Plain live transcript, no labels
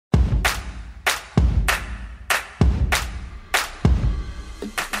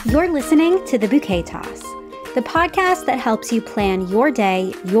You're listening to the Bouquet Toss, the podcast that helps you plan your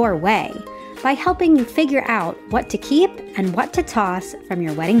day your way by helping you figure out what to keep and what to toss from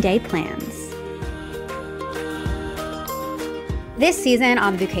your wedding day plans. This season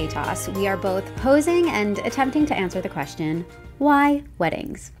on the Bouquet Toss, we are both posing and attempting to answer the question, why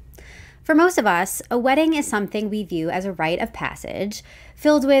weddings? For most of us, a wedding is something we view as a rite of passage,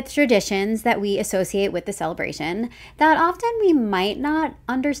 filled with traditions that we associate with the celebration that often we might not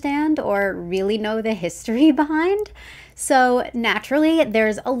understand or really know the history behind. So naturally,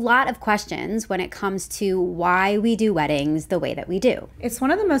 there's a lot of questions when it comes to why we do weddings the way that we do. It's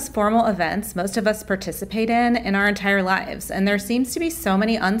one of the most formal events most of us participate in our entire lives, and there seems to be so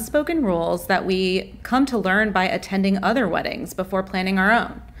many unspoken rules that we come to learn by attending other weddings before planning our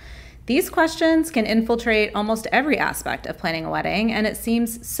own. These questions can infiltrate almost every aspect of planning a wedding, and it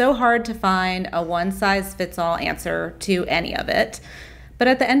seems so hard to find a one-size-fits-all answer to any of it. But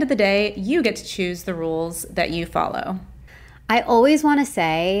at the end of the day, you get to choose the rules that you follow. I always want to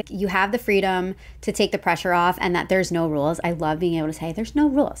say you have the freedom to take the pressure off and that there's no rules. I love being able to say there's no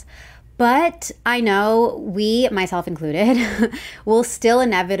rules. But I know we, myself included, will still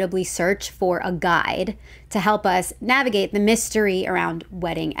inevitably search for a guide to help us navigate the mystery around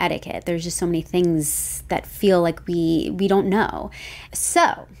wedding etiquette. There's just so many things that feel like we don't know.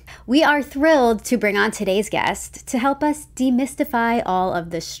 So we are thrilled to bring on today's guest to help us demystify all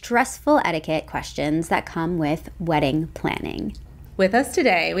of the stressful etiquette questions that come with wedding planning. With us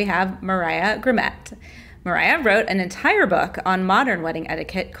today, we have Mariah Grumet. Mariah wrote an entire book on modern wedding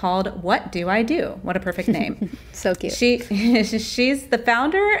etiquette called What Do I Do? What a perfect name. So cute. She's the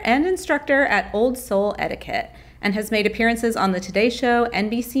founder and instructor at Old Soul Etiquette and has made appearances on The Today Show,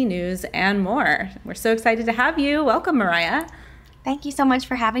 NBC News, and more. We're so excited to have you. Welcome, Mariah. Thank you so much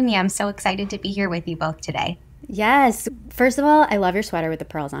for having me. I'm so excited to be here with you both today. Yes. First of all, I love your sweater with the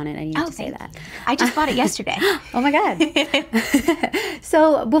pearls on it. I need to say that. I just bought it yesterday. Oh my God.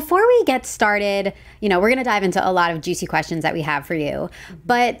 So before we get started, we're going to dive into a lot of juicy questions that we have for you.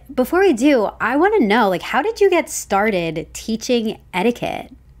 But before we do, I want to know, how did you get started teaching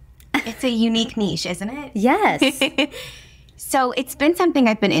etiquette? It's a unique niche, isn't it? Yes. So it's been something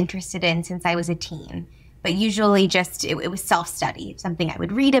I've been interested in since I was a teen. But usually it was self-study, something I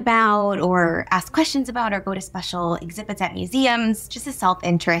would read about or ask questions about or go to special exhibits at museums, just a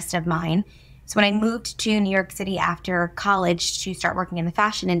self-interest of mine. So when I moved to New York City after college to start working in the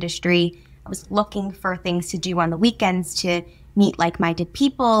fashion industry, I was looking for things to do on the weekends to meet like-minded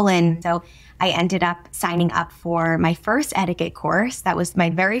people. And so I ended up signing up for my first etiquette course. That was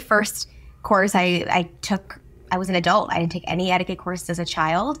my very first course I took. I was an adult. I didn't take any etiquette courses as a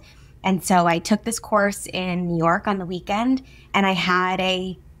child. And so I took this course in New York on the weekend, and I had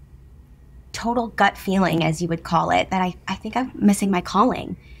a total gut feeling, as you would call it, that I think I'm missing my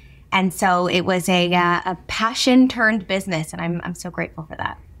calling. And so it was a passion turned business, and I'm so grateful for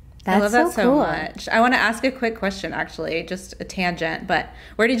that. I love that so much. I want to ask a quick question, actually, just a tangent, but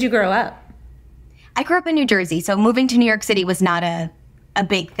where did you grow up? I grew up in New Jersey, so moving to New York City was not a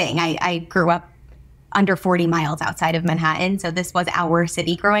big thing. I grew up under 40 miles outside of Manhattan. So this was our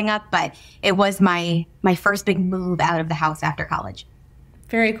city growing up, but it was my first big move out of the house after college.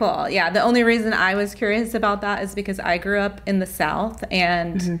 Very cool. Yeah, the only reason I was curious about that is because I grew up in the South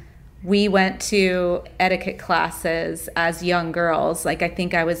and we went to etiquette classes as young girls. I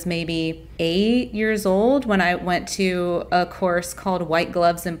think I was maybe 8 years old when I went to a course called White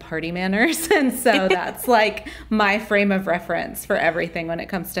Gloves and Party Manners. And so that's my frame of reference for everything when it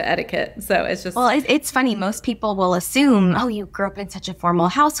comes to etiquette. So it's just... Well, it's funny. Most people will assume, oh, you grew up in such a formal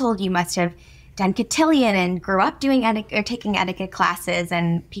household. You must have done cotillion and grew up doing taking etiquette classes.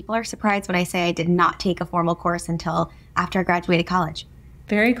 And people are surprised when I say I did not take a formal course until after I graduated college.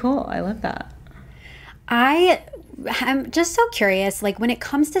 Very cool. I love that. I'm just so curious, when it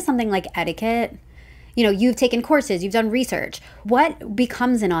comes to something like etiquette, you've taken courses, you've done research. What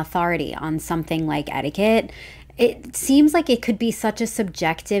becomes an authority on something like etiquette? It seems like it could be such a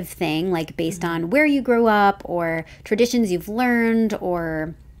subjective thing, based on where you grew up or traditions you've learned,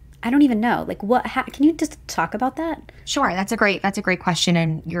 or I don't even know. Can you just talk about that? Sure. That's a great question.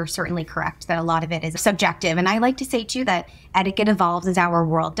 And you're certainly correct that a lot of it is subjective. And I like to say, too, that etiquette evolves as our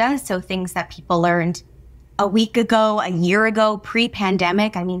world does. So things that people learned a week ago, a year ago,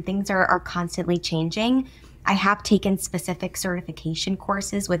 pre-pandemic, things are constantly changing. I have taken specific certification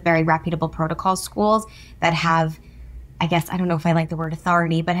courses with very reputable protocol schools that have, I guess, I don't know if I like the word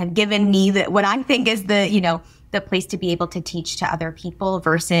authority, but have given me what I think is the place to be able to teach to other people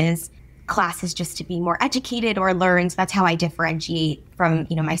versus classes just to be more educated or learn. So that's how I differentiate from,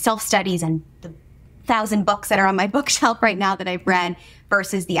 my self-studies and the 1,000 books that are on my bookshelf right now that I've read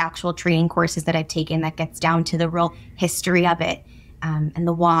versus the actual training courses that I've taken that gets down to the real history of it and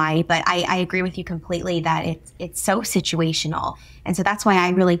the why. But I agree with you completely that it's so situational. And so that's why I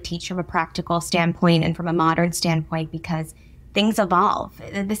really teach from a practical standpoint and from a modern standpoint, because things evolve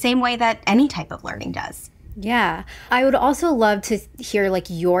the same way that any type of learning does. Yeah. I would also love to hear like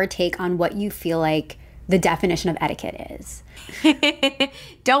your take on what you feel like the definition of etiquette is.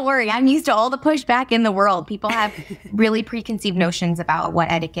 Don't worry, I'm used to all the pushback in the world. People have really preconceived notions about what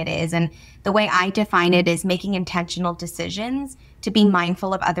etiquette is. And the way I define it is making intentional decisions to be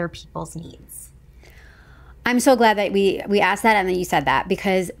mindful of other people's needs. I'm so glad that we asked that and then you said that,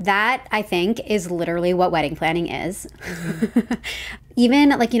 because that, I think, is literally what wedding planning is. Mm-hmm. Even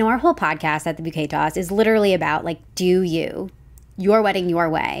like, our whole podcast at the Bouquet Toss is literally about like, do your wedding your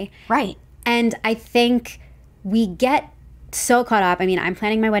way. Right. And I think we get so caught up. I mean, I'm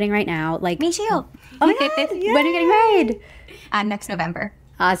planning my wedding right now. Like, me too. Oh my God, when are you getting married? Next November.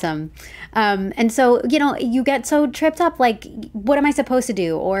 Awesome. And so, you get so tripped up, like, what am I supposed to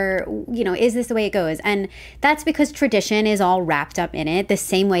do? Or, is this the way it goes? And that's because tradition is all wrapped up in it the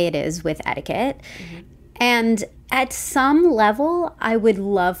same way it is with etiquette. Mm-hmm. And at some level, I would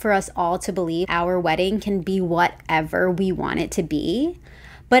love for us all to believe our wedding can be whatever we want it to be.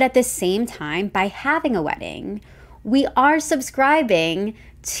 But at the same time, by having a wedding, we are subscribing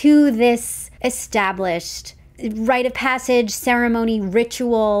to this established rite of passage, ceremony,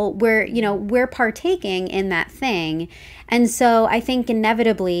 ritual, where, we're partaking in that thing. And so I think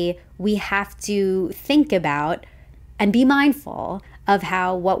inevitably we have to think about and be mindful of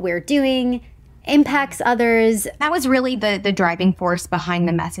how what we're doing impacts others. That was really the driving force behind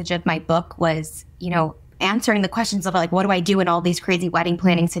the message of my book was, answering the questions of like, what do I do in all these crazy wedding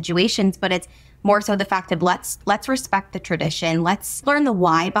planning situations? But it's more so the fact of let's respect the tradition. Let's learn the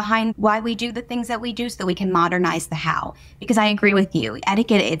why behind why we do the things that we do so that we can modernize the how. Because I agree with you.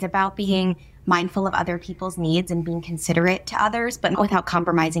 Etiquette is about being mindful of other people's needs and being considerate to others, but without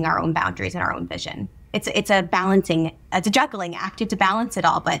compromising our own boundaries and our own vision. It's a juggling act. You have to balance it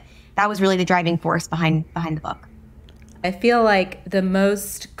all. But that was really the driving force behind the book. I feel like the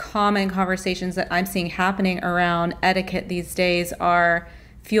most common conversations that I'm seeing happening around etiquette these days are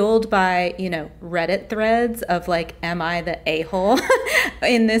fueled by, Reddit threads of like, am I the a-hole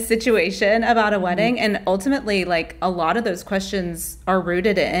in this situation about a wedding? Mm-hmm. And ultimately, like a lot of those questions are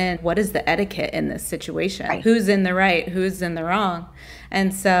rooted in what is the etiquette in this situation? Right. Who's in the right? Who's in the wrong?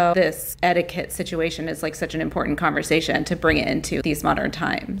 And so this etiquette situation is like such an important conversation to bring it into these modern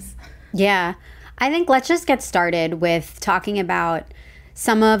times. Yeah. I think let's just get started with talking about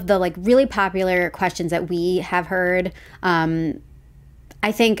some of the like really popular questions that we have heard.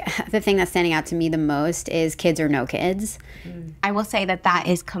 I think the thing that's standing out to me the most is kids or no kids. I will say that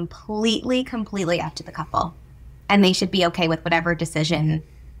is completely up to the couple. And they should be okay with whatever decision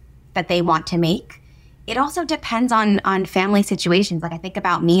that they want to make. It also depends on family situations. Like I think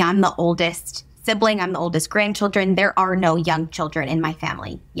about me, I'm the oldest sibling, I'm the oldest grandchildren. There are no young children in my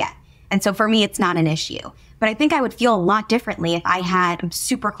family yet. And so for me, it's not an issue. But I think I would feel a lot differently if I'm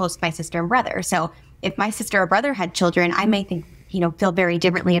super close to my sister and brother. So if my sister or brother had children, I may think, feel very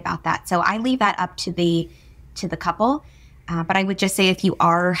differently about that. So I leave that up to the couple. But I would just say if you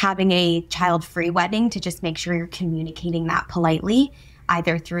are having a child-free wedding, to just make sure you're communicating that politely,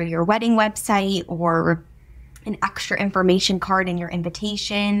 either through your wedding website or an extra information card in your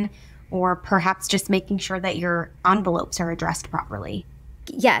invitation, or perhaps just making sure that your envelopes are addressed properly.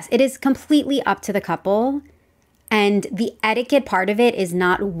 Yes, it is completely up to the couple. And the etiquette part of it is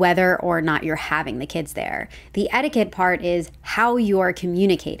not whether or not you're having the kids there. The etiquette part is how you're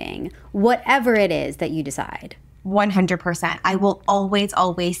communicating, whatever it is that you decide. 100%. I will always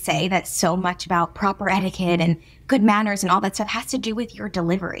say that so much about proper etiquette and good manners and all that stuff has to do with your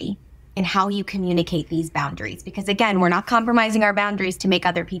delivery and how you communicate these boundaries. Because again, we're not compromising our boundaries to make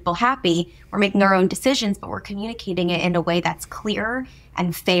other people happy. We're making our own decisions, but we're communicating it in a way that's clear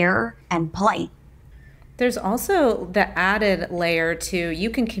and fair and polite. There's also the added layer to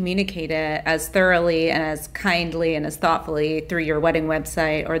you can communicate it as thoroughly and as kindly and as thoughtfully through your wedding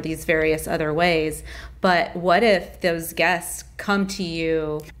website or these various other ways. But what if those guests come to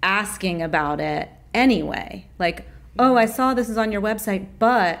you asking about it anyway? Like, oh, I saw this is on your website,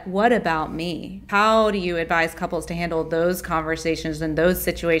 but what about me? How do you advise couples to handle those conversations and those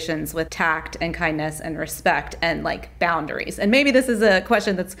situations with tact and kindness and respect and like boundaries? And maybe this is a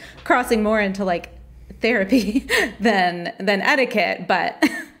question that's crossing more into like therapy than etiquette, but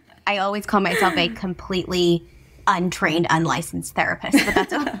I always call myself a completely untrained, unlicensed therapist, but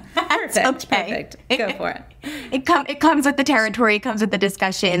that's, that's okay. Perfect. Go for it. It comes with the territory. It comes with the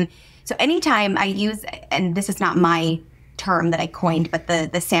discussion. So anytime I use, and this is not my term that I coined, but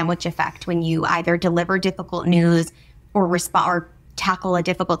the sandwich effect, when you either deliver difficult news or respond or tackle a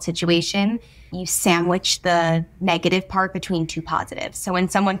difficult situation, you sandwich the negative part between two positives. So when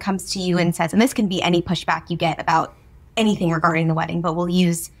someone comes to you and says, and this can be any pushback you get about anything regarding the wedding, but we'll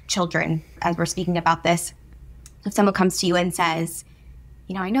use children as we're speaking about this. If someone comes to you and says,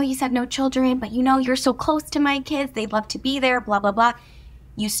 you know, I know you said no children, but you know, you're so close to my kids. They'd love to be there, blah, blah, blah.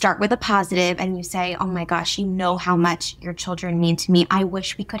 You start with a positive and you say, oh my gosh, you know how much your children mean to me. I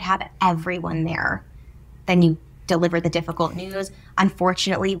wish we could have everyone there. Then you deliver the difficult news.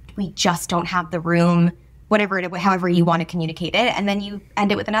 Unfortunately, we just don't have the room, however you want to communicate it. And then you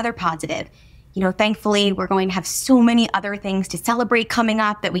end it with another positive. You know, thankfully, we're going to have so many other things to celebrate coming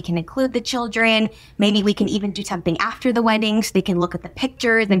up that we can include the children. Maybe we can even do something after the wedding so they can look at the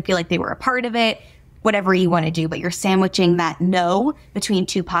pictures and feel like they were a part of it. Whatever you want to do, but you're sandwiching that no between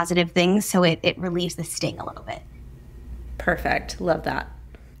two positive things so it relieves the sting a little bit. Perfect. Love that.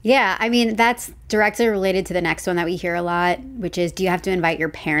 Yeah, I mean, that's directly related to the next one that we hear a lot, which is, do you have to invite your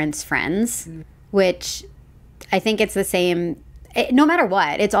parents' friends? Which I think it's the same. No matter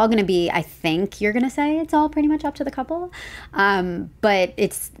what, it's all going to be, I think you're going to say it's all pretty much up to the couple. But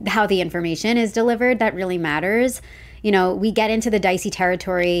it's how the information is delivered that really matters. You know, we get into the dicey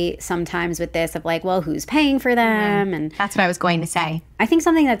territory sometimes with this of like, well, who's paying for them? Yeah, and that's what I was going to say. I think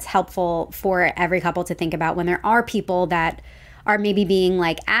something that's helpful for every couple to think about when there are people that are maybe being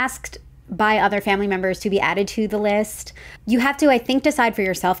like asked by other family members to be added to the list, you have to, I think, decide for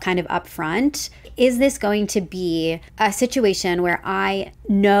yourself kind of upfront, is this going to be a situation where I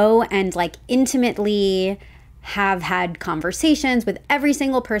know and like intimately have had conversations with every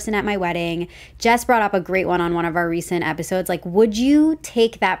single person at my wedding? Jess brought up a great one on one of our recent episodes. Like, would you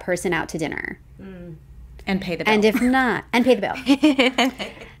take that person out to dinner? And pay the bill. And if not, and pay the bill.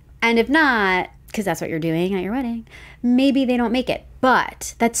 And if not, because that's what you're doing at your wedding, maybe they don't make it.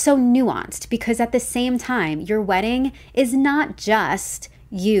 But that's so nuanced because at the same time, your wedding is not just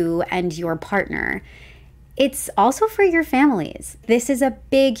you and your partner. It's also for your families. This is a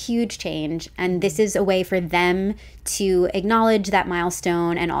big, huge change, and this is a way for them to acknowledge that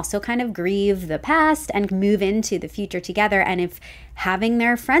milestone and also kind of grieve the past and move into the future together. And if having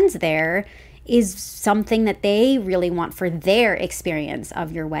their friends there is something that they really want for their experience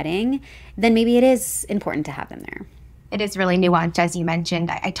of your wedding, then maybe it is important to have them there. It is really nuanced, as you mentioned.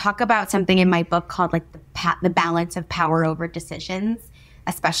 I talk about something in my book called like the balance of power over decisions,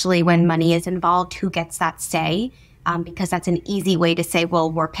 especially when money is involved. Who gets that say? Because that's an easy way to say,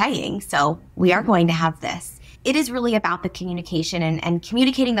 well, we're paying, so we are going to have this. It is really about the communication and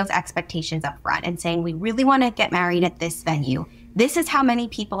communicating those expectations up front and saying, we really want to get married at this venue. This is how many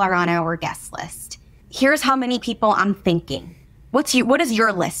people are on our guest list. Here's how many people I'm thinking. What does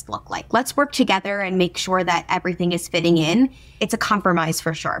your list look like? Let's work together and make sure that everything is fitting in. It's a compromise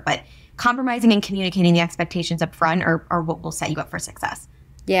for sure, but compromising and communicating the expectations up front are what will set you up for success.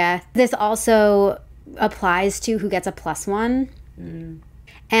 Yeah, this also applies to who gets a +1.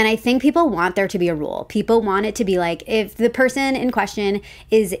 And I think people want there to be a rule. People want it to be like, if the person in question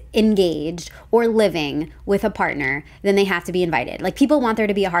is engaged or living with a partner, then they have to be invited. Like, people want there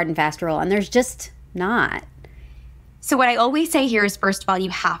to be a hard and fast rule, and there's just not. So what I always say here is, first of all, you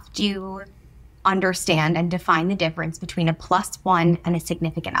have to understand and define the difference between a +1 and a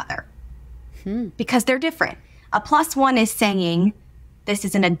significant other. Because they're different. A +1 is saying, this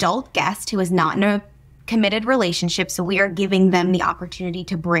is an adult guest who is not in a committed relationship, so we are giving them the opportunity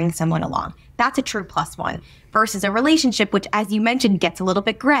to bring someone along. That's a true +1. Versus a relationship, which, as you mentioned, gets a little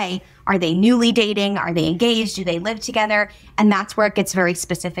bit gray. Are they newly dating? Are they engaged? Do they live together? And that's where it gets very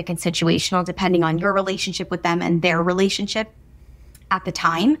specific and situational, depending on your relationship with them and their relationship at the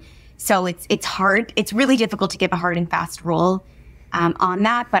time. So it's hard. It's really difficult to give a hard and fast rule on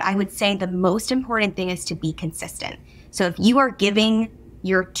that. But I would say the most important thing is to be consistent. So if you are giving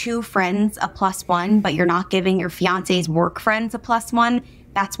your two friends a +1, but you're not giving your fiance's work friends a +1,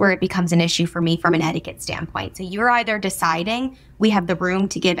 that's where it becomes an issue for me from an etiquette standpoint. So you're either deciding we have the room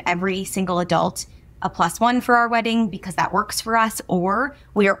to give every single adult a +1 for our wedding because that works for us, or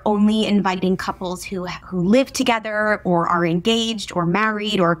we are only inviting couples who live together or are engaged or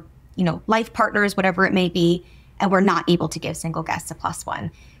married or, you know, life partners, whatever it may be, and we're not able to give single guests a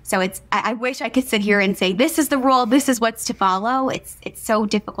 +1. So I wish I could sit here and say, this is the rule, this is what's to follow. It's so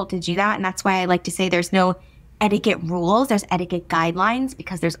difficult to do that. And that's why I like to say there's no etiquette rules, there's etiquette guidelines,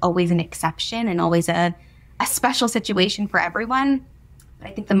 because there's always an exception and always a special situation for everyone. But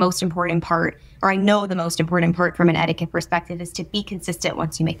I think the most important part or I know the most important part from an etiquette perspective is to be consistent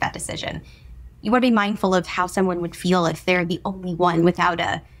once you make that decision. You want to be mindful of how someone would feel if they're the only one without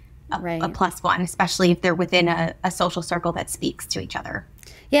a plus one, especially if they're within a social circle that speaks to each other.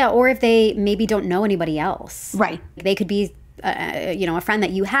 Yeah, or if they maybe don't know anybody else. Right. They could be, a friend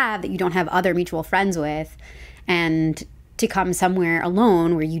that you have that you don't have other mutual friends with, and to come somewhere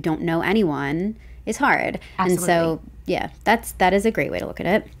alone where you don't know anyone is hard. Absolutely. And so, yeah, that is a great way to look at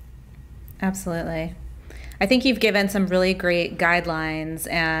it. Absolutely. I think you've given some really great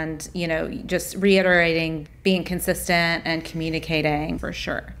guidelines and, just reiterating being consistent and communicating for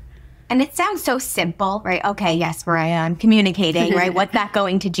sure. And it sounds so simple, right? Okay, yes, Mariah, I'm communicating, right? What's that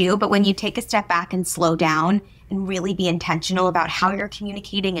going to do? But when you take a step back and slow down and really be intentional about how you're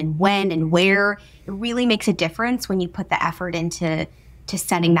communicating and when and where, it really makes a difference when you put the effort into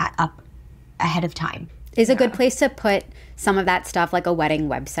setting that up ahead of time. Is a good place to put some of that stuff, like a wedding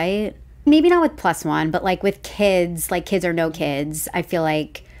website. Maybe not with plus one, but like with kids, like kids or no kids, I feel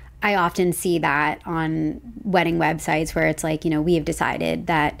like I often see that on wedding websites where it's like, we have decided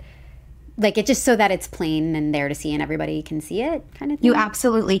that, like, it just so that it's plain and there to see and everybody can see it kind of thing. You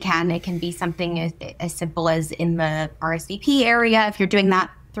absolutely can. It can be something as simple as in the RSVP area, if you're doing that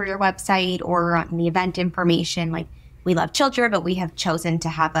through your website, or on the event information, like we love children, but we have chosen to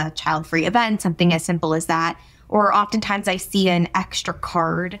have a child-free event, something as simple as that. Or oftentimes I see an extra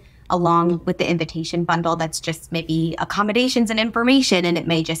card along with the invitation bundle that's just maybe accommodations and information, and it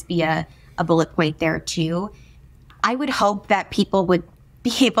may just be a bullet point there too. I would hope that people would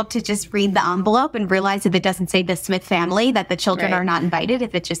be able to just read the envelope and realize if it doesn't say the Smith family, that the children are not invited,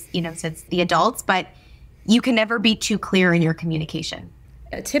 if it just, says the adults. But you can never be too clear in your communication.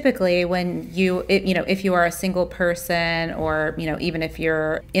 Typically, when if you are a single person, or even if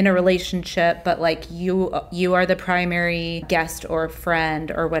you're in a relationship, but like you are the primary guest or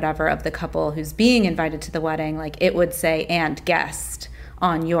friend or whatever of the couple who's being invited to the wedding, like it would say "and guest"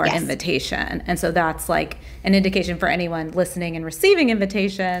 on your invitation. And so that's like an indication for anyone listening and receiving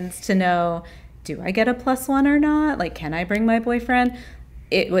invitations to know, do I get a plus one or not? Like, can I bring my boyfriend?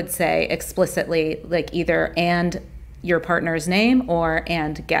 It would say explicitly, like, either "and your partner's name" or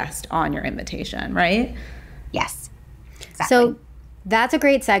 "and guest" on your invitation, right? Yes, exactly. So that's a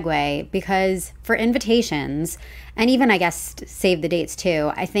great segue, because for invitations, and even I guess save the dates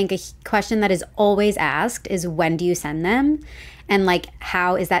too, I think a question that is always asked is, when do you send them? And like,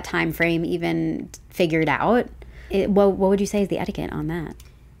 how is that time frame even figured out? What would you say is the etiquette on that?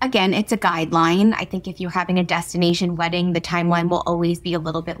 Again, it's a guideline. I think if you're having a destination wedding, the timeline will always be a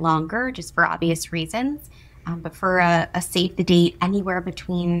little bit longer, just for obvious reasons. But for a save the date, anywhere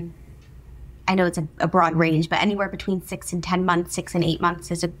between, I know it's a broad range, but anywhere between 6 and 10 months, 6 and 8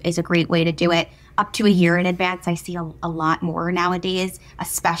 months is a great way to do it. Up to a year in advance, I see a lot more nowadays,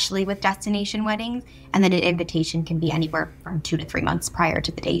 especially with destination weddings. And then an invitation can be anywhere from 2 to 3 months prior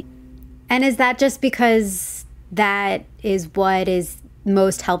to the date. And is that just because that is what is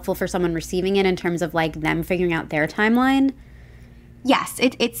most helpful for someone receiving it in terms of like them figuring out their timeline? Yes,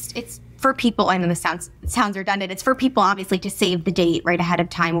 it's for people. I know this sounds redundant. It's for people, obviously, to save the date right ahead of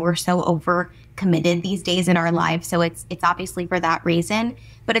time. We're so over committed these days in our lives, so it's obviously for that reason.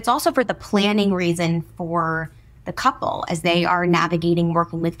 But it's also for the planning reason for the couple, as they are navigating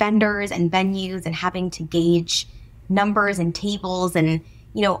working with vendors and venues and having to gauge numbers and tables, and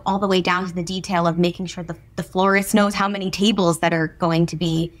all the way down to the detail of making sure the florist knows how many tables that are going to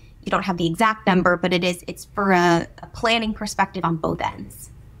be. You don't have the exact number, but it's for a planning perspective on both ends.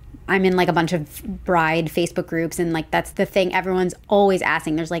 I'm in like a bunch of bride Facebook groups, and like that's the thing everyone's always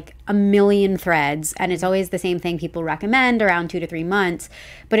asking. There's like a million threads, and it's always the same thing people recommend, around 2 to 3 months.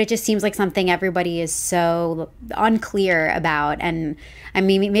 But it just seems like something everybody is so unclear about. And I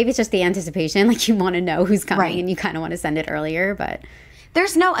mean, maybe it's just the anticipation, like you want to know who's coming, right, and you kind of want to send it earlier. But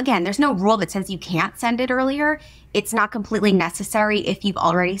there's no rule that says you can't send it earlier. It's not completely necessary if you've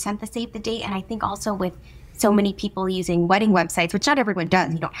already sent the save the date. And I think also with so many people using wedding websites, which not everyone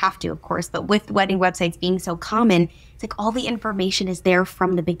does, you don't have to, of course, but with wedding websites being so common, it's like all the information is there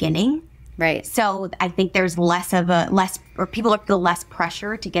from the beginning. Right. So I think there's people feel less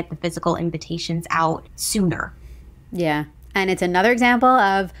pressure to get the physical invitations out sooner. Yeah. And it's another example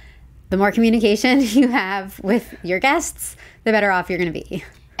of the more communication you have with your guests, the better off you're going to be.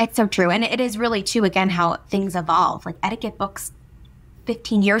 It's so true. And it is really, too, again, how things evolve. Like etiquette books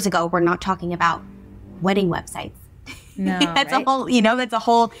 15 years ago were not talking about wedding websites. No, that's right? That's a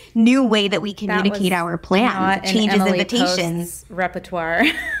whole new way that we communicate our plans. It changes invitations. Repertoire,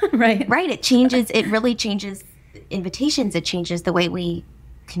 right? Right. It really changes invitations. It changes the way we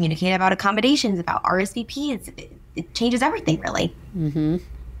communicate about accommodations, about RSVPs. It changes everything, really. Mm-hmm.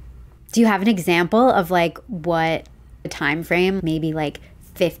 Do you have an example of like what a time frame, maybe like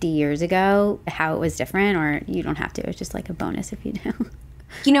 50 years ago, how it was different? Or you don't have to, it's just like a bonus if you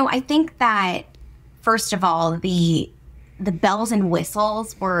do. I think that first of all, the bells and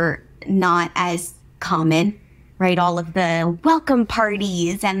whistles were not as common, right? All of the welcome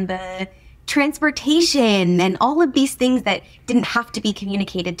parties and the transportation and all of these things that didn't have to be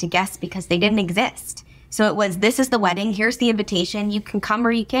communicated to guests because they didn't exist. So it was, this is the wedding, here's the invitation, you can come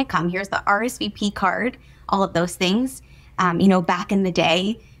or you can't come, here's the RSVP card, all of those things. Back in the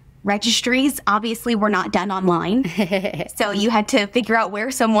day, registries obviously were not done online. So you had to figure out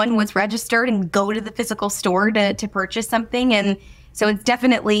where someone was registered and go to the physical store to purchase something. And so it's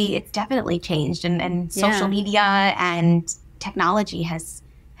definitely changed. And social media and technology has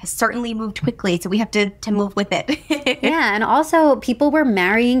certainly moved quickly. So we have to move with it. Yeah. And also people were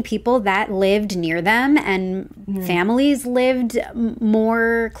marrying people that lived near them, and families lived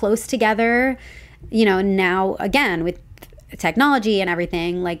more close together. Now again, with technology and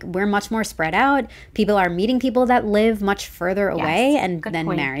everything, like we're much more spread out. People are meeting people that live much further away and then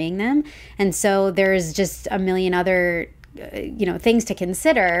marrying them. And so there's just a million other, things to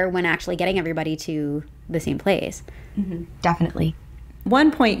consider when actually getting everybody to the same place. Definitely.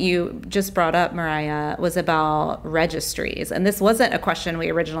 One point you just brought up, Mariah, was about registries. And this wasn't a question we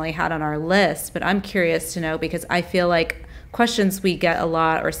originally had on our list, but I'm curious to know, because I feel like questions we get a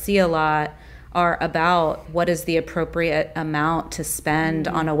lot or see a lot are about what is the appropriate amount to spend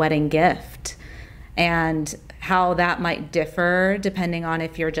on a wedding gift, and how that might differ depending on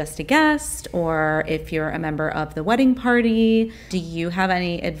if you're just a guest or if you're a member of the wedding party. Do you have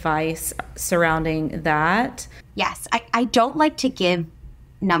any advice surrounding that? Yes, I don't like to give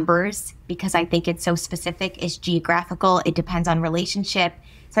numbers because I think it's so specific. It's geographical. It depends on relationship.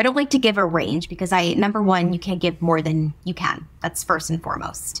 So I don't like to give a range because number one, you can't give more than you can. That's first and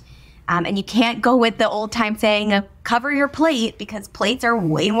foremost. And you can't go with the old time saying, cover your plate, because plates are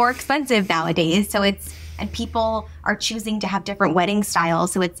way more expensive nowadays. So and people are choosing to have different wedding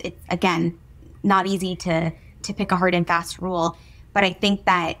styles. So it's again, not easy to pick a hard and fast rule. But I think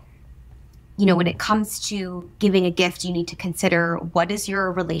that, when it comes to giving a gift, you need to consider, what is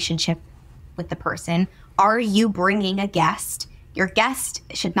your relationship with the person? Are you bringing a guest? Your guest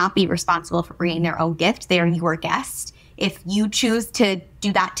should not be responsible for bringing their own gift. They are your guest. If you choose to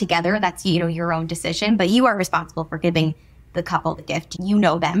do that together, that's, your own decision, but you are responsible for giving the couple the gift. You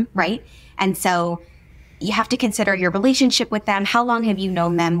know them, right? And so you have to consider your relationship with them. How long have you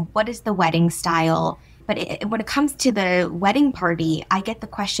known them? What is the wedding style? But when it comes to the wedding party, I get the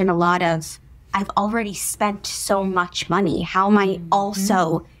question a lot of, I've already spent so much money. How am I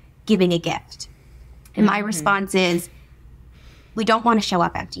also giving a gift? And my response is, we don't want to show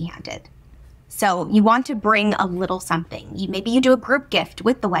up empty-handed. So you want to bring a little something. Maybe you do a group gift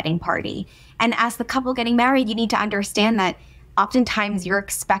with the wedding party. And as the couple getting married, you need to understand that oftentimes you're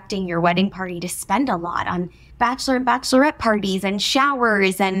expecting your wedding party to spend a lot on bachelor and bachelorette parties and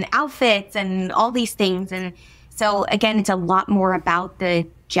showers and outfits and all these things. And so again, it's a lot more about the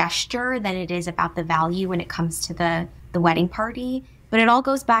gesture than it is about the value when it comes to the wedding party. But it all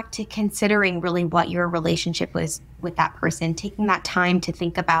goes back to considering really what your relationship was with that person, taking that time to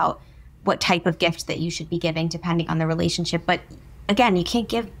think about what type of gift that you should be giving depending on the relationship. But again, you can't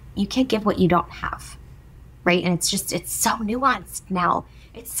give what you don't have, right? And it's so nuanced now.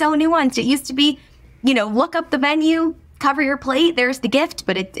 It's so nuanced. It used to be, look up the menu, cover your plate, there's the gift,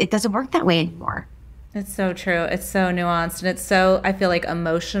 but it doesn't work that way anymore. It's so true. It's so nuanced, and it's so, I feel like,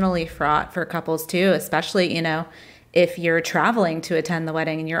 emotionally fraught for couples too, especially, if you're traveling to attend the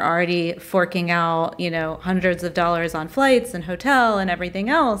wedding and you're already forking out, hundreds of dollars on flights and hotel and everything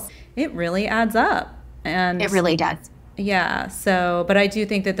else. It really adds up. And it really does. Yeah. So, but I do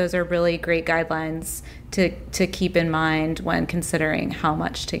think that those are really great guidelines to keep in mind when considering how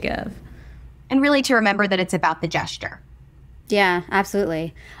much to give. And really to remember that it's about the gesture. Yeah,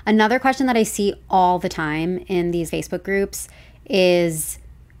 absolutely. Another question that I see all the time in these Facebook groups is,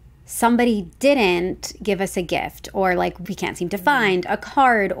 somebody didn't give us a gift, or like we can't seem to find a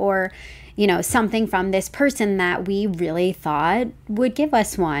card or, something from this person that we really thought would give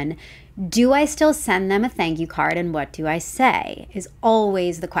us one. Do I still send them a thank you card, and what do I say is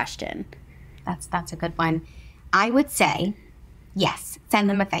always the question. That's a good one. I would say, yes, send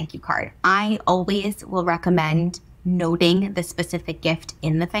them a thank you card. I always will recommend noting the specific gift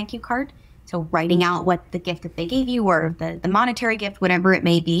in the thank you card. So writing out what the gift that they gave you, or the monetary gift, whatever it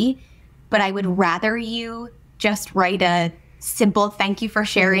may be. But I would rather you just write a simple thank you for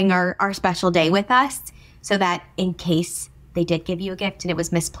sharing our special day with us, so that in case they did give you a gift and it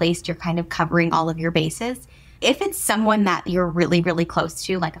was misplaced, you're kind of covering all of your bases. If it's someone that you're really, really close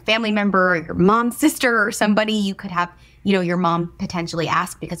to, like a family member or your mom's sister or somebody, you could have, your mom potentially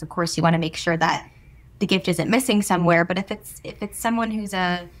ask, because of course you want to make sure that the gift isn't missing somewhere. But if it's someone who's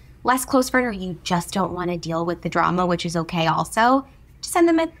a less close friend, or you just don't want to deal with the drama, which is okay also, just send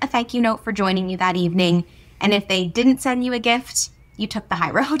them a thank you note for joining you that evening. And if they didn't send you a gift, you took the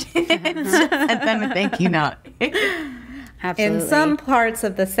high road and sent them a thank you note. Absolutely. In some parts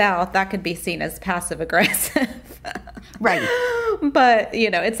of the South, that could be seen as passive aggressive. Right. But,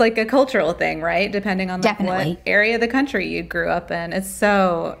 it's like a cultural thing, right? Depending on Definitely. what area of the country you grew up in. It's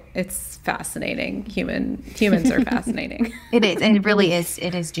fascinating. Humans are fascinating. It is. And it really is.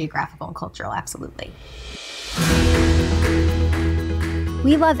 It is geographical and cultural. Absolutely.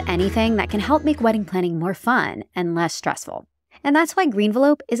 We love anything that can help make wedding planning more fun and less stressful. And that's why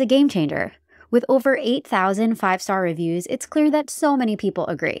Greenvelope is a game changer. With over 8,000 five-star reviews, it's clear that so many people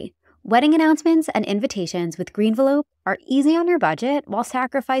agree. Wedding announcements and invitations with Greenvelope are easy on your budget while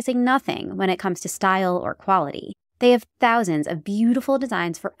sacrificing nothing when it comes to style or quality. They have thousands of beautiful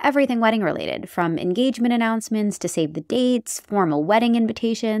designs for everything wedding related, from engagement announcements to save the dates, formal wedding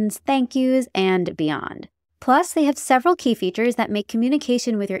invitations, thank yous, and beyond. Plus, they have several key features that make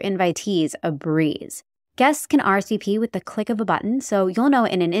communication with your invitees a breeze. Guests can RSVP with the click of a button, so you'll know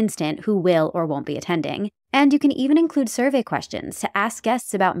in an instant who will or won't be attending. And you can even include survey questions to ask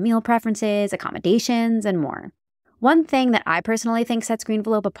guests about meal preferences, accommodations, and more. One thing that I personally think sets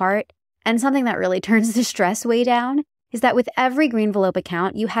Greenvelope apart, and something that really turns the stress way down, is that with every Greenvelope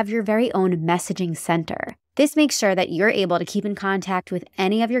account, you have your very own messaging center. This makes sure that you're able to keep in contact with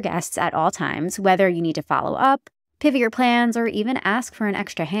any of your guests at all times, whether you need to follow up, pivot your plans, or even ask for an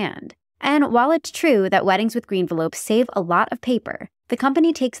extra hand. And while it's true that weddings with Greenvelope save a lot of paper, the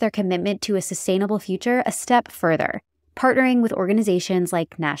company takes their commitment to a sustainable future a step further, partnering with organizations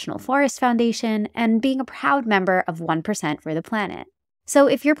like National Forest Foundation and being a proud member of 1% for the Planet. So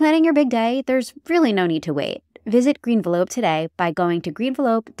if you're planning your big day, there's really no need to wait. Visit Greenvelope today by going to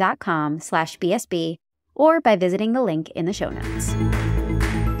greenvelope.com/BSB or by visiting the link in the show notes.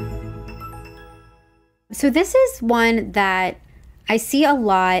 So this is one that I see a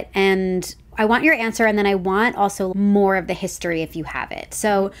lot, and I want your answer, and then I want also more of the history if you have it.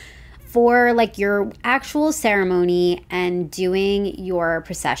 So for like your actual ceremony and doing your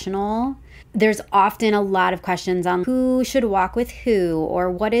processional, there's often a lot of questions on who should walk with who,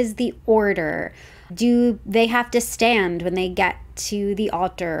 or what is the order? Do they have to stand when they get to the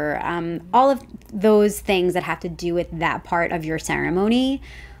altar? All of those things that have to do with that part of your ceremony.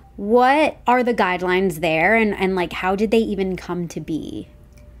 What are the guidelines there, and like how did they even come to be?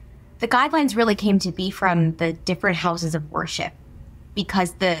 The guidelines really came to be from the different houses of worship,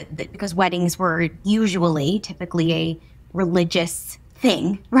 because because weddings were typically a religious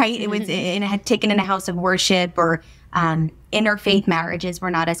thing, right? It had taken in a house of worship, or interfaith marriages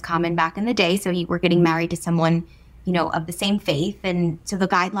were not as common back in the day. So you were getting married to someone, of the same faith. And so the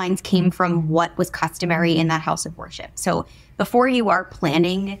guidelines came from what was customary in that house of worship. So before you are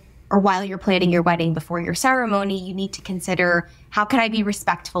planning, or while you're planning your wedding, before your ceremony, you need to consider, how can I be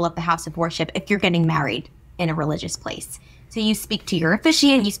respectful of the house of worship if you're getting married in a religious place? So you speak to your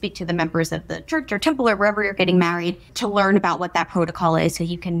officiant, you speak to the members of the church or temple or wherever you're getting married to learn about what that protocol is, so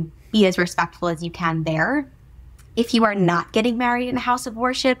you can be as respectful as you can there. If you are not getting married in a house of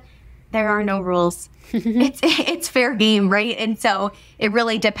worship, there are no rules. It's fair game, right? And so it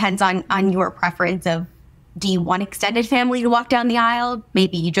really depends on your preference of, do you want extended family to walk down the aisle?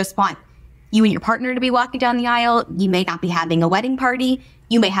 Maybe you just want you and your partner to be walking down the aisle. You may not be having a wedding party.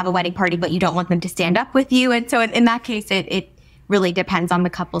 You may have a wedding party, but you don't want them to stand up with you. And so in that case, it really depends on the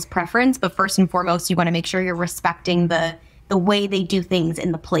couple's preference. But first and foremost, you want to make sure you're respecting the way they do things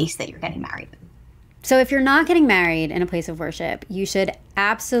in the place that you're getting married in. So if you're not getting married in a place of worship, you should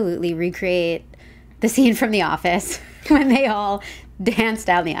absolutely recreate the scene from The Office when they all dance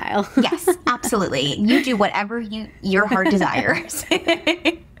down the aisle. Yes, absolutely. You do whatever your heart desires.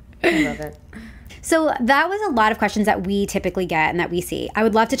 I love it. So that was a lot of questions that we typically get and that we see. I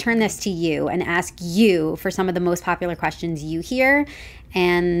would love to turn this to you and ask you for some of the most popular questions you hear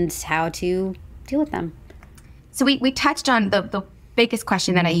and how to deal with them. So we touched on the biggest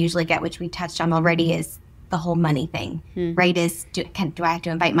question that I usually get, which we touched on already, is the whole money thing, right? Is do I have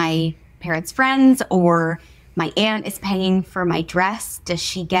to invite my parents' friends, or my aunt is paying for my dress? Does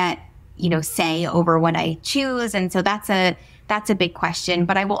she get, say over what I choose? And so that's a big question.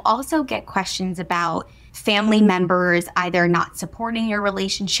 But I will also get questions about family members either not supporting your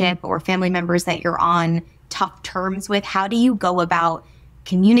relationship, or family members that you're on tough terms with. How do you go about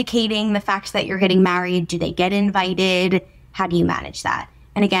communicating the fact that you're getting married? Do they get invited? How do you manage that?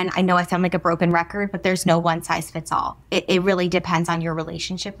 And again, I know I sound like a broken record, but there's no one size fits all. It really depends on your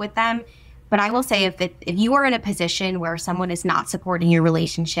relationship with them. But I will say if you are in a position where someone is not supporting your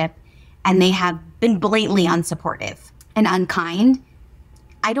relationship and they have been blatantly unsupportive and unkind,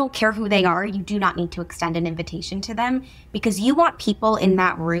 I don't care who they are. You do not need to extend an invitation to them, because you want people in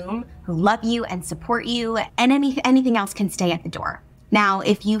that room who love you and support you, and anything else can stay at the door. Now,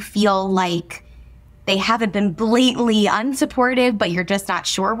 if you feel like they haven't been blatantly unsupportive, but you're just not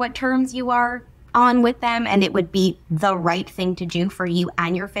sure what terms you are on with them, and it would be the right thing to do for you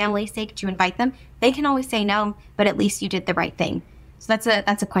and your family's sake to invite them, they can always say no, but at least you did the right thing. So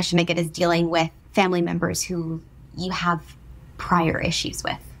that's a question I get, is dealing with family members who you have prior issues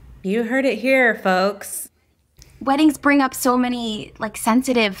with. You heard it here, folks. Weddings bring up so many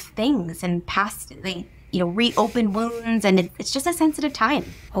sensitive things and past, reopen wounds, and it's just a sensitive time.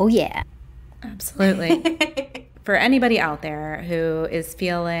 Oh yeah. Absolutely. For anybody out there who is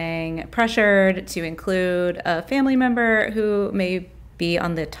feeling pressured to include a family member who may be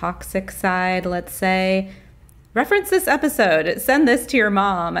on the toxic side, let's say, reference this episode. Send this to your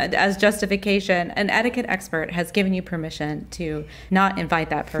mom as justification. An etiquette expert has given you permission to not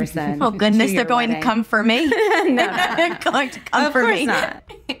invite that person. Oh, goodness, they're going wedding. to come for me. No. They're going to come for me. Of course not.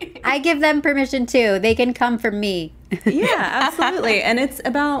 I give them permission too. They can come for me. Yeah, absolutely. And it's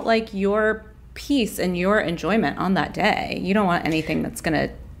about your peace and your enjoyment on that day. You don't want anything that's going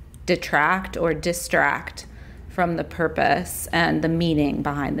to detract or distract from the purpose and the meaning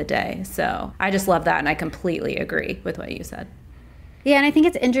behind the day. So I just love that, and I completely agree with what you said. Yeah, and I think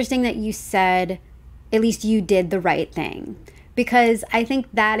it's interesting that you said at least you did the right thing, because I think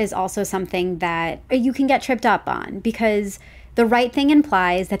that is also something that you can get tripped up on, because the right thing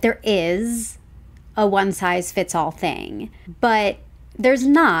implies that there is a one-size-fits-all thing, but there's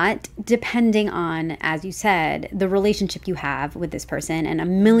not, depending on, as you said, the relationship you have with this person and a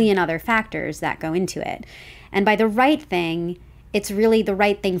million other factors that go into it. And by the right thing, it's really the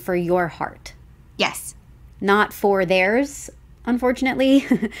right thing for your heart. Yes. Not for theirs, unfortunately,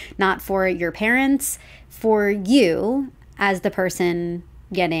 not for your parents, for you as the person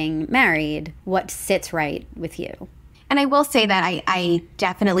getting married, what sits right with you. And I will say that I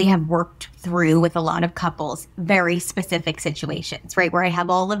definitely have worked through with a lot of couples very specific situations, right? Where I have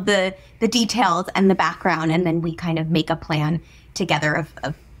all of the details and the background, and then we kind of make a plan together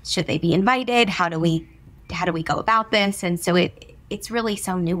of should they be invited? How do we go about this? And so it's really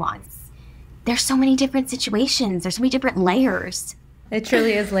so nuanced. There's so many different situations. There's so many different layers. It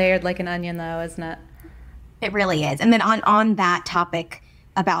truly is layered like an onion, though, isn't it? It really is. And then on that topic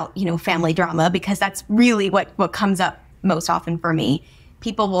about, family drama, because that's really what comes up most often for me.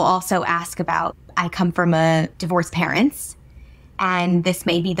 People will also ask about, I come from a divorced parents, and this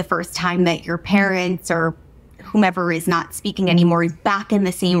may be the first time that your parents or whomever is not speaking anymore is back in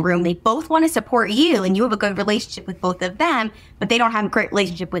the same room. They both want to support you, and you have a good relationship with both of them, but they don't have a great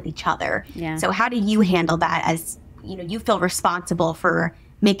relationship with each other. Yeah. So how do you handle that, as you feel responsible for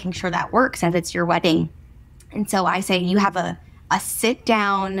making sure that works as it's your wedding? And so I say you have a sit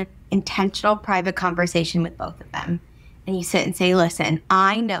down, intentional, private conversation with both of them. And you sit and say, listen,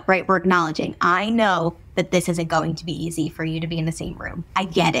 I know, right? We're acknowledging, I know that this isn't going to be easy for you to be in the same room. I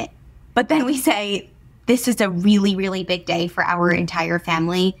get it. But then we say, this is a really, really big day for our entire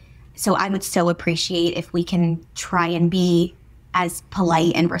family. So I would so appreciate if we can try and be as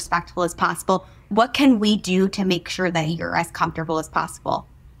polite and respectful as possible. What can we do to make sure that you're as comfortable as possible?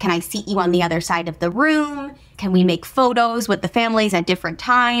 Can I seat you on the other side of the room? Can we make photos with the families at different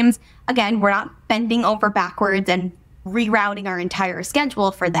times? Again, we're not bending over backwards and rerouting our entire schedule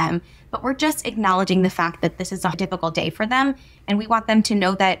for them, but we're just acknowledging the fact that this is a difficult day for them, and we want them to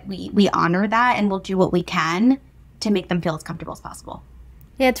know that we honor that, and we'll do what we can to make them feel as comfortable as possible.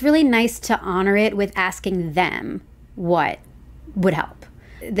 Yeah, it's really nice to honor it with asking them what would help.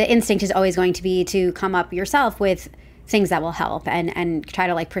 The instinct is always going to be to come up yourself with things that will help and try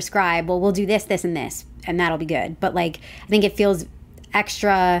to prescribe, well, we'll do this, this, and this, and that'll be good. But I think it feels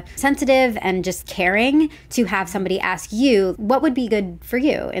extra sensitive and just caring to have somebody ask you what would be good for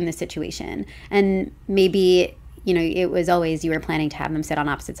you in this situation. And maybe, it was always you were planning to have them sit on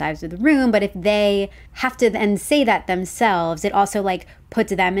opposite sides of the room, but if they have to then say that themselves, it also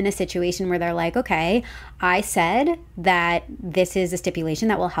puts them in a situation where they're like, okay, I said that this is a stipulation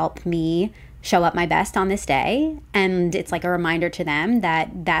that will help me show up my best on this day. And it's a reminder to them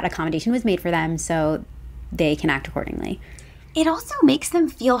that that accommodation was made for them so they can act accordingly. It also makes them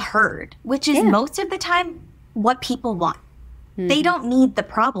feel heard, which is most of the time what people want. Mm-hmm. They don't need the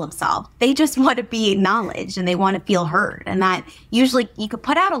problem solved. They just want to be acknowledged, and they want to feel heard. And that usually you could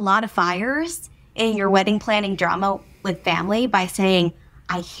put out a lot of fires in your wedding planning drama with family by saying,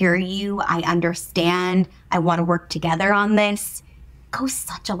 I hear you, I understand, I want to work together on this, goes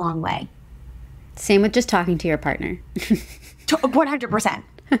such a long way. Same with just talking to your partner. 100%.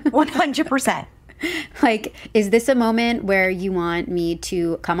 100%. Like, is this a moment where you want me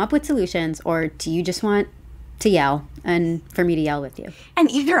to come up with solutions, or do you just want to yell and for me to yell with you? And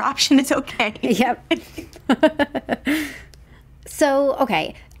either option is okay. Yep. So,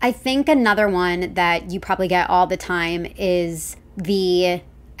 okay, I think another one that you probably get all the time is the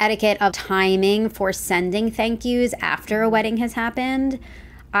etiquette of timing for sending thank yous after a wedding has happened.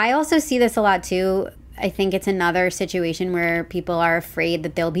 I also see this a lot too. I think it's another situation where people are afraid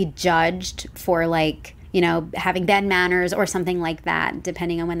that they'll be judged for, like, you know, having bad manners or something like that,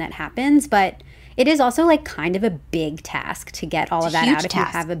 depending on when that happens. But it is also like kind of a big task to get all of that out if you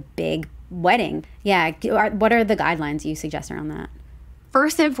have a big wedding. Yeah. What are the guidelines you suggest around that?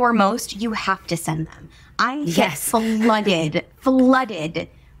 First and foremost, you have to send them. I get flooded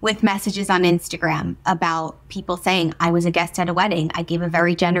with messages on Instagram about people saying, I was a guest at a wedding. I gave a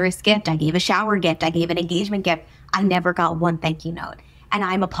very generous gift. I gave a shower gift. I gave an engagement gift. I never got one thank you note. And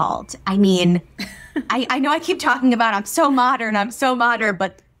I'm appalled. I mean, I know I keep talking about I'm so modern,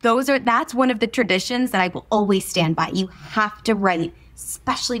 but that's one of the traditions that I will always stand by. You have to write,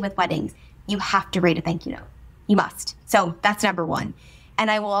 especially with weddings, you have to write a thank you note. You must. So that's number one. And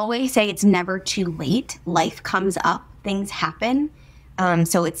I will always say it's never too late. Life comes up, things happen.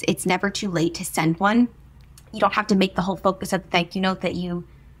 So it's never too late to send one. You don't have to make the whole focus of the thank you note that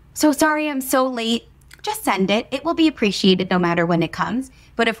so sorry I'm so late. Just send it. It will be appreciated no matter when it comes.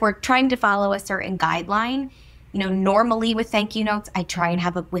 But if we're trying to follow a certain guideline, you know, normally with thank you notes, I try and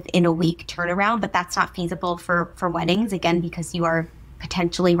have a within a week turnaround, but that's not feasible for weddings, again, because you are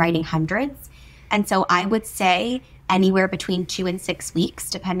potentially writing hundreds. And so I would say anywhere between 2 and 6 weeks,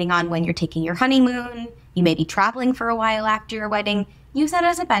 depending on when you're taking your honeymoon. You may be traveling for a while after your wedding. Use that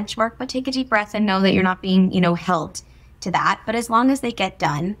as a benchmark, but take a deep breath and know that you're not being, held to that. But as long as they get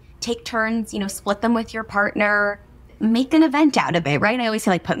done, take turns, split them with your partner, make an event out of it, right? I always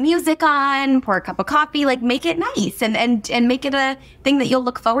say, like, put music on, pour a cup of coffee, like, make it nice and make it a thing that you'll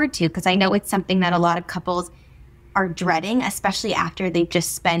look forward to. Because I know it's something that a lot of couples are dreading, especially after they've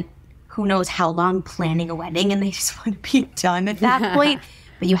just spent who knows how long planning a wedding and they just want to be done at that point.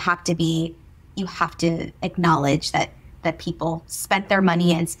 But you have to acknowledge that people spent their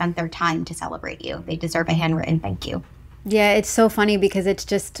money and spent their time to celebrate you. They deserve a handwritten thank you. Yeah, it's so funny because it's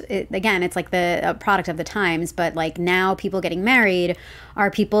just, again, it's like the product of the times. But like now people getting married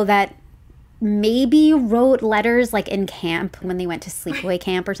are people that maybe wrote letters like in camp when they went to sleepaway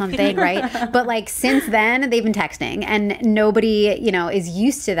camp or something, right? But like since then they've been texting and nobody, is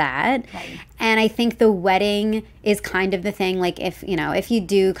used to that. Right. And I think the wedding is kind of the thing, like if you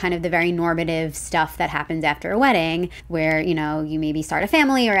do kind of the very normative stuff that happens after a wedding where, you maybe start a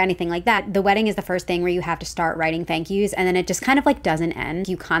family or anything like that, the wedding is the first thing where you have to start writing thank yous, and then it just kind of like doesn't end.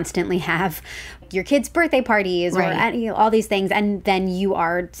 You constantly have your kids' birthday parties or all these things, and then you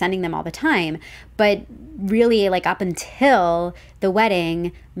are sending them all the time. But really, like up until the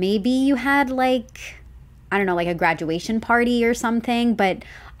wedding, maybe you had like a graduation party or something, but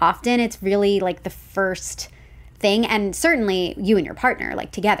often it's really like the first thing, and certainly you and your partner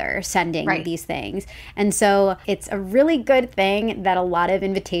like together sending these things. And so it's a really good thing that a lot of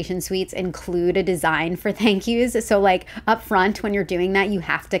invitation suites include a design for thank yous. So like up front when you're doing that, you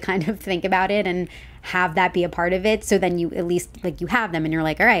have to kind of think about it and have that be a part of it. So then you at least like you have them and you're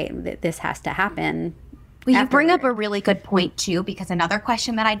like, all right, this has to happen. Well, you bring up a really good point too, because another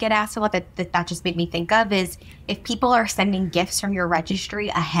question that I get asked a lot that just made me think of is if people are sending gifts from your registry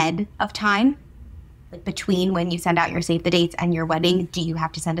ahead of time, like between when you send out your save the dates and your wedding, do you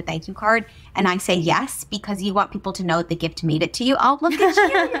have to send a thank you card? And I say yes, because you want people to know the gift made it to you. Oh, look at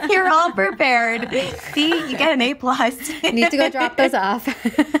you. You're all prepared. See, you get an A+. Need to go drop those off.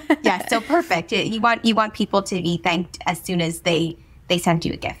 Yeah, so perfect. You want people to be thanked as soon as they send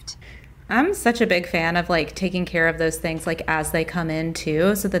you a gift. I'm such a big fan of like taking care of those things like as they come in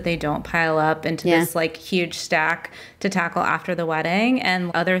too, so that they don't pile up into this like huge stack to tackle after the wedding.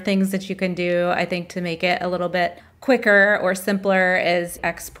 And other things that you can do, I think, to make it a little bit quicker or simpler is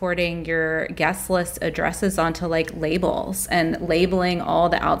exporting your guest list addresses onto like labels and labeling all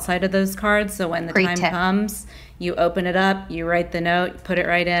the outside of those cards. So when the time comes, you open it up, you write the note, put it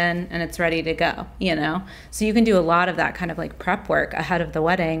right in, and it's ready to go, So you can do a lot of that kind of like prep work ahead of the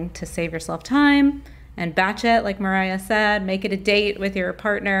wedding to save yourself time and batch it, like Mariah said, make it a date with your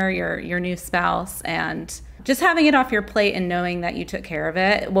partner, your new spouse, and just having it off your plate and knowing that you took care of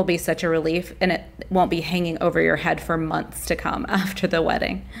it will be such a relief, and it won't be hanging over your head for months to come after the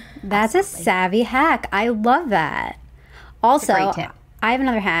wedding. That's a savvy hack. I love that. Also, great tip. I have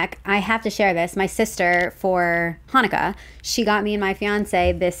another hack. I have to share this. My sister, for Hanukkah, she got me and my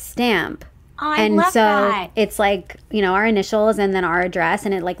fiance this stamp. Oh, I love that. It's like, our initials and then our address,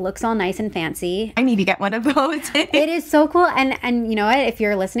 and it like looks all nice and fancy. I need to get one of those. It is so cool. And you know what? If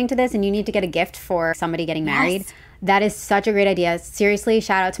you're listening to this and you need to get a gift for somebody getting married, that is such a great idea. Seriously,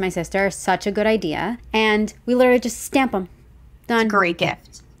 shout out to my sister. Such a good idea. And we literally just stamp them. Done. Great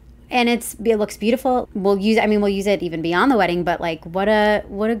gift. And it looks beautiful. We'll use it even beyond the wedding, but like what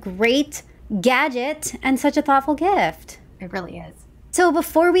a great gadget and such a thoughtful gift. It really is. So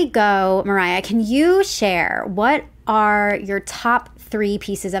before we go, Mariah, can you share what are your top 3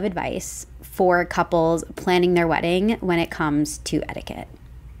 pieces of advice for couples planning their wedding when it comes to etiquette?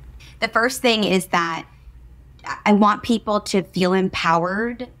 The first thing is that I want people to feel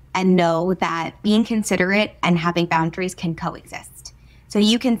empowered and know that being considerate and having boundaries can coexist. So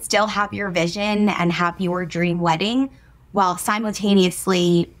you can still have your vision and have your dream wedding while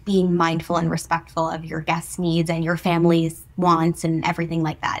simultaneously being mindful and respectful of your guests' needs and your family's wants and everything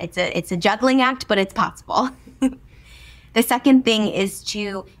like that. It's a juggling act, but it's possible. The second thing is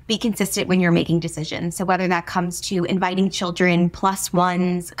to be consistent when you're making decisions. So whether that comes to inviting children, plus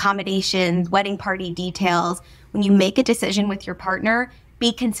ones, accommodations, wedding party details, when you make a decision with your partner,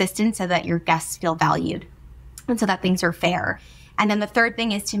 be consistent so that your guests feel valued and so that things are fair. And then the third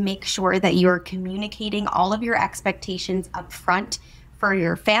thing is to make sure that you're communicating all of your expectations up front for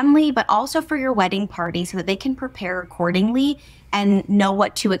your family, but also for your wedding party so that they can prepare accordingly and know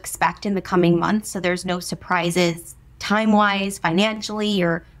what to expect in the coming months so there's no surprises time-wise, financially,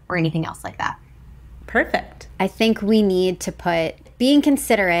 or anything else like that. Perfect. I think we need to put being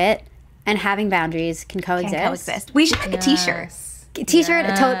considerate and having boundaries can coexist. We should make a t-shirt. T-shirt,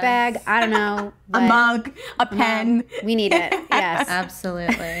 a tote bag, I don't know. A mug, a pen. We need it, yes.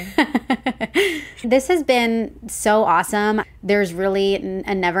 Absolutely. This has been so awesome. There's really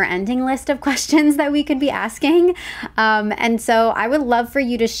a never-ending list of questions that we could be asking. And so I would love for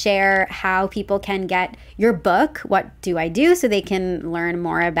you to share how people can get your book, What Do I Do, so they can learn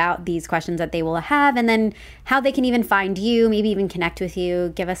more about these questions that they will have, and then how they can even find you, maybe even connect with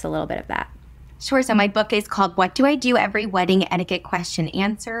you. Give us a little bit of that. Sure. So my book is called What Do I Do? Every Wedding Etiquette Question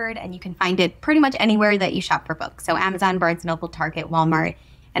Answered. And you can find it pretty much anywhere that you shop for books. So Amazon, Barnes & Noble, Target, Walmart.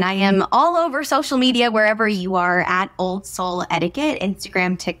 And I am all over social media, wherever you are, at Old Soul Etiquette,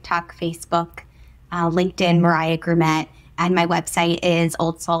 Instagram, TikTok, Facebook, LinkedIn, Mariah Grumet. And my website is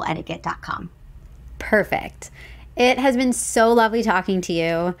oldsouletIquette.com. Perfect. It has been so lovely talking to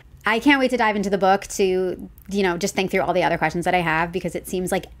you. I can't wait to dive into the book to, just think through all the other questions that I have, because it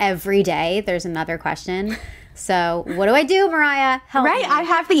seems like every day there's another question. So what do I do, Mariah? Help me. I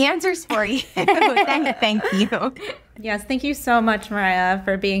have the answers for you. Thank you. Yes, thank you so much, Mariah,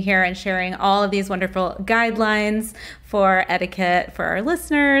 for being here and sharing all of these wonderful guidelines for etiquette for our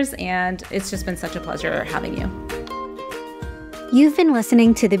listeners. And it's just been such a pleasure having you. You've been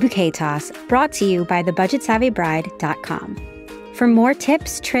listening to The Bouquet Toss, brought to you by thebudgetsavvybride.com. For more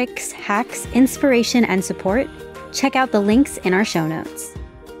tips, tricks, hacks, inspiration, and support, check out the links in our show notes.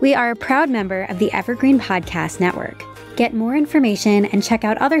 We are a proud member of the Evergreen Podcast Network. Get more information and check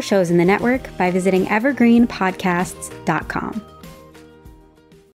out other shows in the network by visiting evergreenpodcasts.com.